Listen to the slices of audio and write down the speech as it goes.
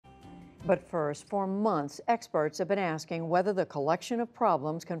But first, for months, experts have been asking whether the collection of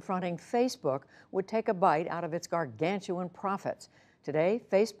problems confronting Facebook would take a bite out of its gargantuan profits. Today,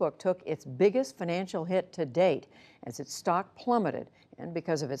 Facebook took its biggest financial hit to date as its stock plummeted. And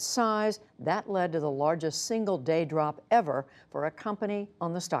because of its size, that led to the largest single-day drop ever for a company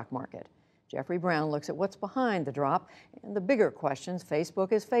on the stock market. Jeffrey Brown looks at what's behind the drop and the bigger questions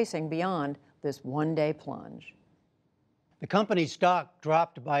Facebook is facing beyond this one-day plunge. The company's stock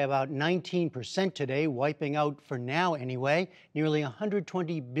dropped by about 19% today, wiping out, for now anyway, nearly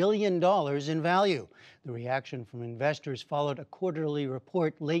 $120 billion in value. The reaction from investors followed a quarterly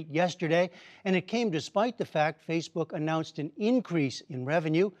report late yesterday, and it came despite the fact Facebook announced an increase in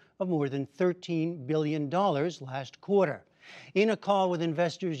revenue of more than $13 billion last quarter. In a call with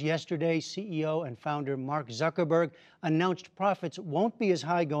investors yesterday, CEO and founder Mark Zuckerberg announced profits won't be as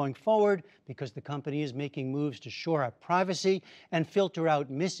high going forward because the company is making moves to shore up privacy and filter out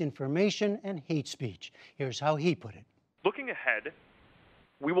misinformation and hate speech. Here's how he put it. Looking ahead,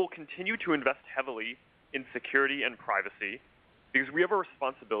 we will continue to invest heavily in security and privacy because we have a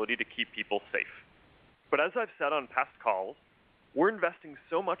responsibility to keep people safe. But as I've said on past calls, we're investing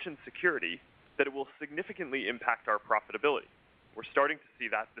so much in security that it will significantly impact our profitability. We're starting to see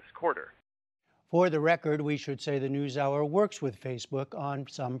that this quarter. For the record, we should say the NewsHour works with Facebook on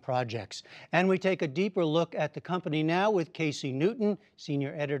some projects. And we take a deeper look at the company now with Casey Newton,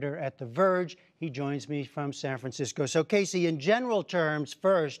 senior editor at The Verge. He joins me from San Francisco. So Casey, in general terms,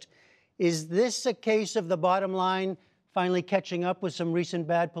 first, is this a case of the bottom line finally catching up with some recent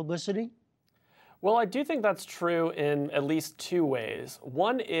bad publicity? Well, I do think that's true in at least two ways.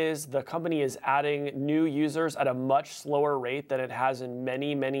 One is the company is adding new users at a much slower rate than it has in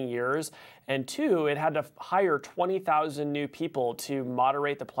many, many years. And two, it had to hire 20,000 new people to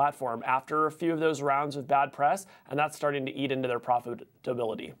moderate the platform after a few of those rounds of bad press, and that's starting to eat into their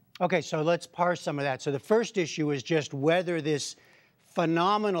profitability. Okay, so let's parse some of that. So the first issue is just whether this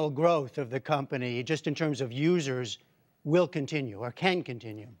phenomenal growth of the company, just in terms of users, will continue or can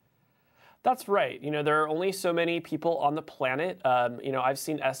continue. That's right. There are only so many people on the planet. I've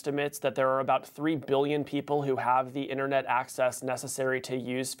seen estimates that there are about 3 billion people who have the internet access necessary to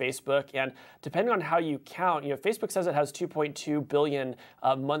use Facebook. And depending on how you count, Facebook says it has 2.2 billion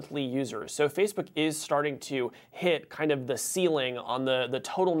monthly users. So Facebook is starting to hit kind of the ceiling on the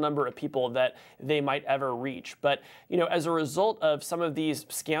total number of people that they might ever reach. But, as a result of some of these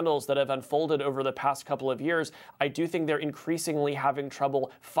scandals that have unfolded over the past couple of years, I do think they're increasingly having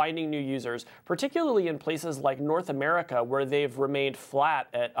trouble finding new users, particularly in places like North America, where they've remained flat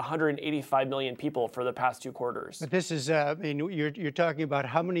at 185 million people for the past 2 quarters. But this is, you're talking about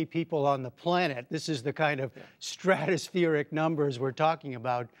how many people on the planet. This is the kind of stratospheric numbers we're talking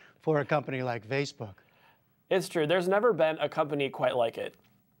about for a company like Facebook. It's true. There's never been a company quite like it.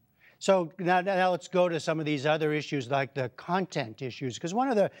 So now let's go to some of these other issues, like the content issues, because one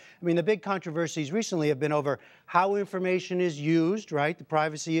of the big controversies recently have been over how information is used, right, the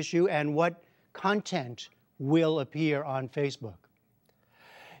privacy issue, and what content will appear on Facebook.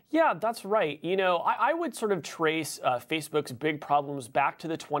 Yeah, that's right. I would sort of trace Facebook's big problems back to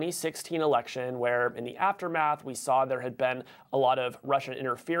the 2016 election, where in the aftermath, we saw there had been a lot of Russian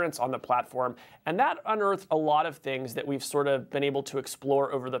interference on the platform. And that unearthed a lot of things that we've sort of been able to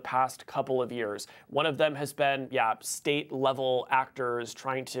explore over the past couple of years. One of them has been, state-level actors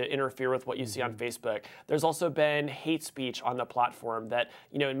trying to interfere with what you see on Facebook. There's also been hate speech on the platform that,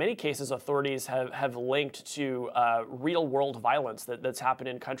 in many cases, authorities have linked to real-world violence that's happened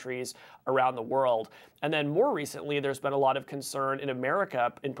in countries around the world. And then more recently, there's been a lot of concern in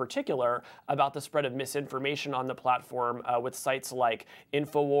America in particular about the spread of misinformation on the platform with sites like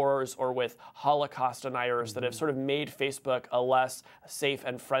InfoWars or with Holocaust deniers that have sort of made Facebook a less safe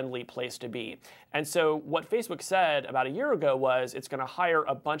and friendly place to be. And so what Facebook said about a year ago was it's going to hire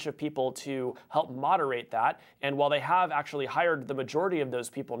a bunch of people to help moderate that. And while they have actually hired the majority of those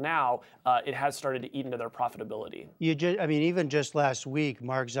people now, it has started to eat into their profitability. Even just last week,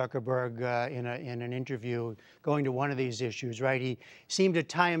 Mark Zuckerberg, in an interview going to one of these issues, right, he seemed to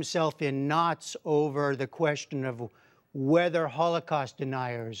tie himself in knots over the question of whether Holocaust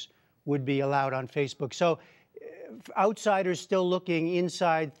deniers would be allowed on Facebook. So outsiders still looking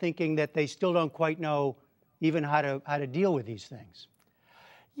inside, thinking that they still don't quite know even how to deal with these things.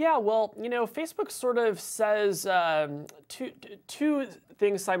 Yeah, well, Facebook sort of says two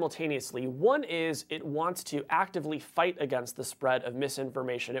things simultaneously. One is it wants to actively fight against the spread of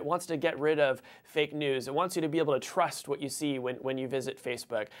misinformation. It wants to get rid of fake news. It wants you to be able to trust what you see when you visit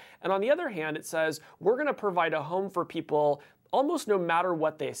Facebook. And on the other hand, it says we're going to provide a home for people almost no matter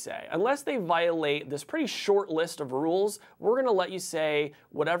what they say. Unless they violate this pretty short list of rules, we're going to let you say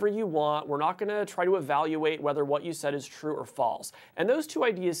whatever you want. We're not going to try to evaluate whether what you said is true or false. And those two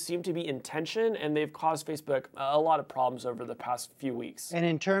ideas seem to be in tension, and they've caused Facebook a lot of problems over the past few weeks. And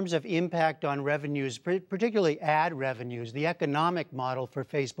in terms of impact on revenues, particularly ad revenues, the economic model for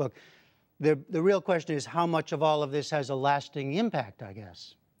Facebook, the real question is how much of all of this has a lasting impact, I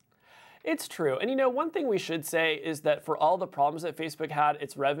guess. It's true. And you know, one thing we should say is that for all the problems that Facebook had,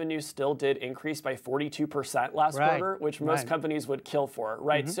 its revenue still did increase by 42% last quarter, which most companies would kill for,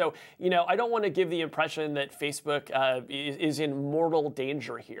 right? So, you know, I don't want to give the impression that Facebook is in mortal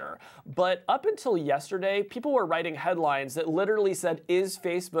danger here. But up until yesterday, people were writing headlines that literally said, "Is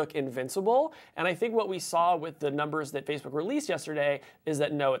Facebook invincible?" And I think what we saw with the numbers that Facebook released yesterday is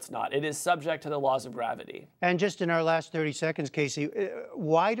that no, it's not. It is subject to the laws of gravity. And just in our last 30 seconds, Casey,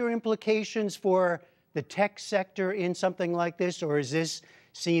 wider implications for the tech sector in something like this, or is this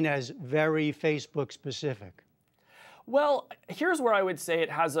seen as very Facebook specific? Well, here's where I would say it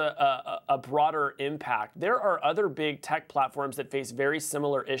has a broader impact. There are other big tech platforms that face very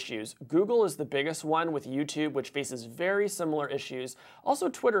similar issues. Google is the biggest one, with YouTube, which faces very similar issues. Also,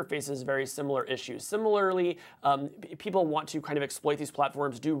 Twitter faces very similar issues. Similarly, people want to kind of exploit these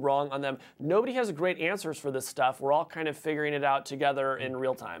platforms, do wrong on them. Nobody has great answers for this stuff. We're all kind of figuring it out together in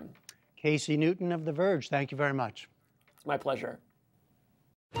real time. Casey Newton of The Verge, thank you very much. It's my pleasure.